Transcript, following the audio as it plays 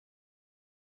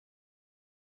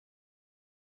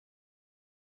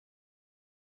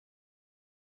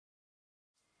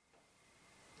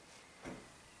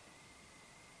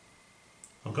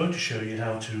I'm going to show you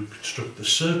how to construct the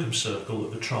circumcircle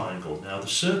of a triangle. Now the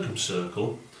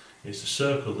circumcircle is the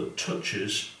circle that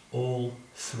touches all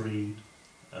three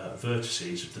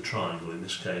vertices of the triangle, in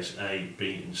this case A,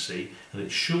 B and C, and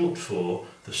it's short for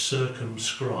the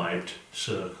circumscribed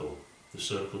circle, the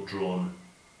circle drawn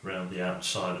around the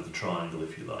outside of the triangle,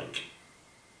 if you like.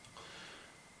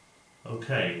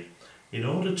 Okay, in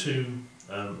order to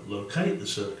locate the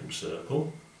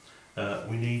circumcircle,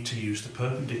 we need to use the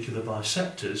perpendicular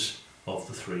bisectors of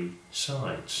the three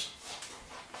sides.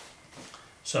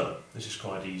 So this is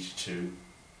quite easy to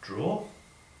draw.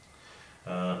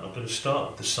 I'm going to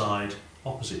start with the side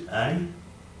opposite A.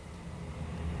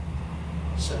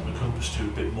 Set my compass to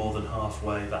a bit more than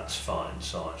halfway, that's fine,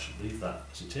 so I should leave that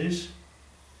as it is.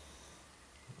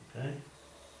 Okay,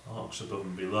 arcs above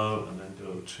and below, and then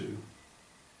go to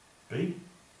B.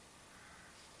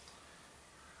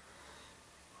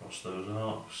 Cross those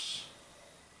arcs.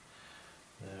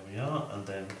 There we are, and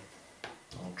then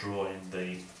I'll draw in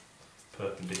the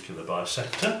perpendicular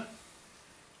bisector.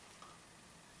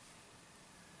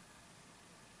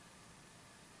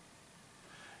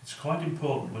 It's quite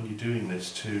important when you're doing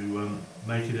this to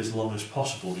make it as long as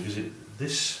possible, because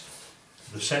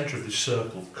the centre of this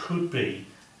circle could be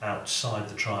outside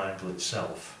the triangle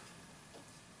itself.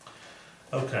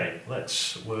 Okay,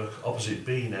 let's work opposite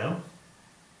B now.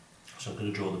 So I'm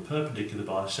going to draw the perpendicular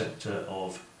bisector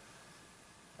of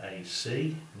AC.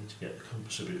 I need to get the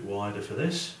compass a bit wider for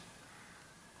this.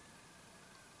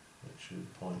 It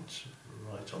should point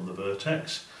right on the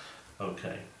vertex.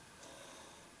 Okay.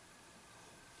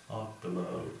 Arc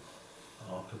below,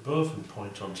 arc above, and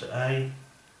point onto A.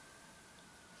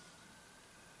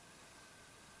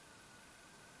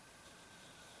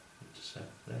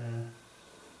 Intersect there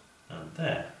and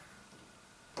there.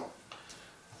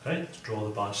 Okay, let's draw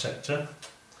the bisector.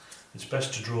 It's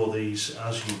best to draw these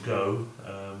as you go.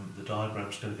 The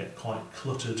diagram's going to get quite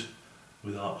cluttered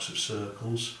with arcs of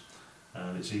circles,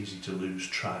 and it's easy to lose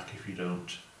track if you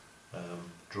don't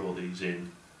draw these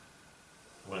in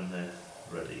when they're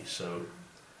ready. So,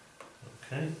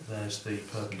 okay, there's the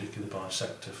perpendicular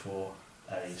bisector for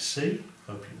AC.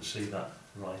 Hope you can see that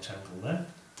right angle there.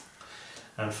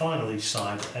 And finally,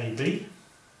 side AB.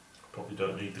 Probably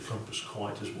don't need the compass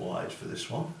quite as wide for this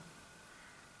one.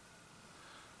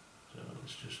 So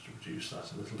let's just reduce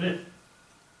that a little bit.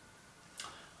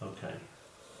 Okay.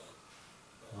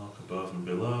 Arc above and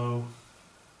below.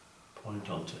 Point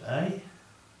onto A.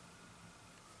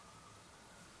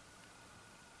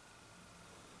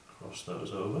 Cross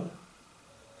those over.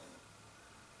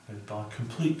 And by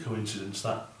complete coincidence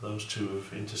that those two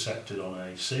have intersected on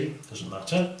AC, doesn't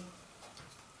matter.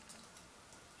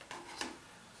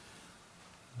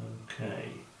 Okay,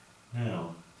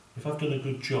 now if I've done a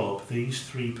good job, these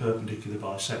three perpendicular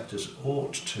bisectors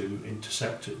ought to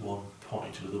intersect at one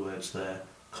point. In other words, they're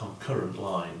concurrent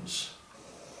lines.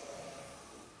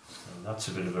 And that's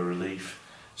a bit of a relief.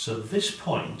 So this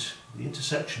point, the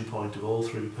intersection point of all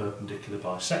three perpendicular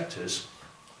bisectors,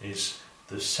 is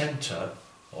the centre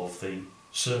of the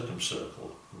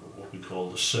circumcircle, what we call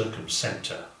the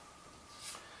circumcentre.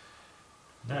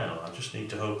 Now I just need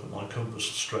to hope that my compass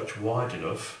will stretch wide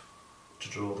enough to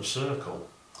draw the circle.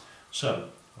 So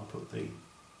I'll put the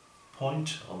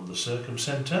point on the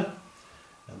circumcentre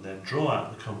and then draw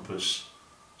out the compass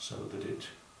so that it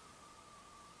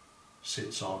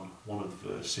sits on one of the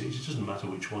vertices. It doesn't matter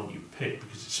which one you pick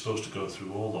because it's supposed to go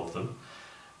through all of them.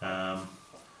 And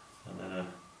then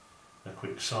a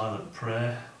quick silent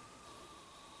prayer,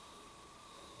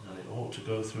 and it ought to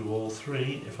go through all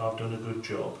three if I've done a good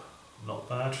job. Not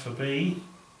bad for B.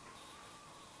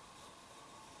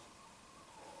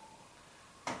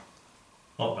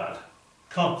 Not bad.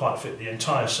 Can't quite fit the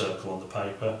entire circle on the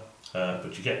paper,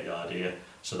 but you get the idea.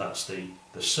 So that's the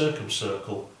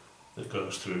circumcircle that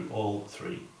goes through all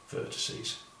three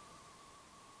vertices.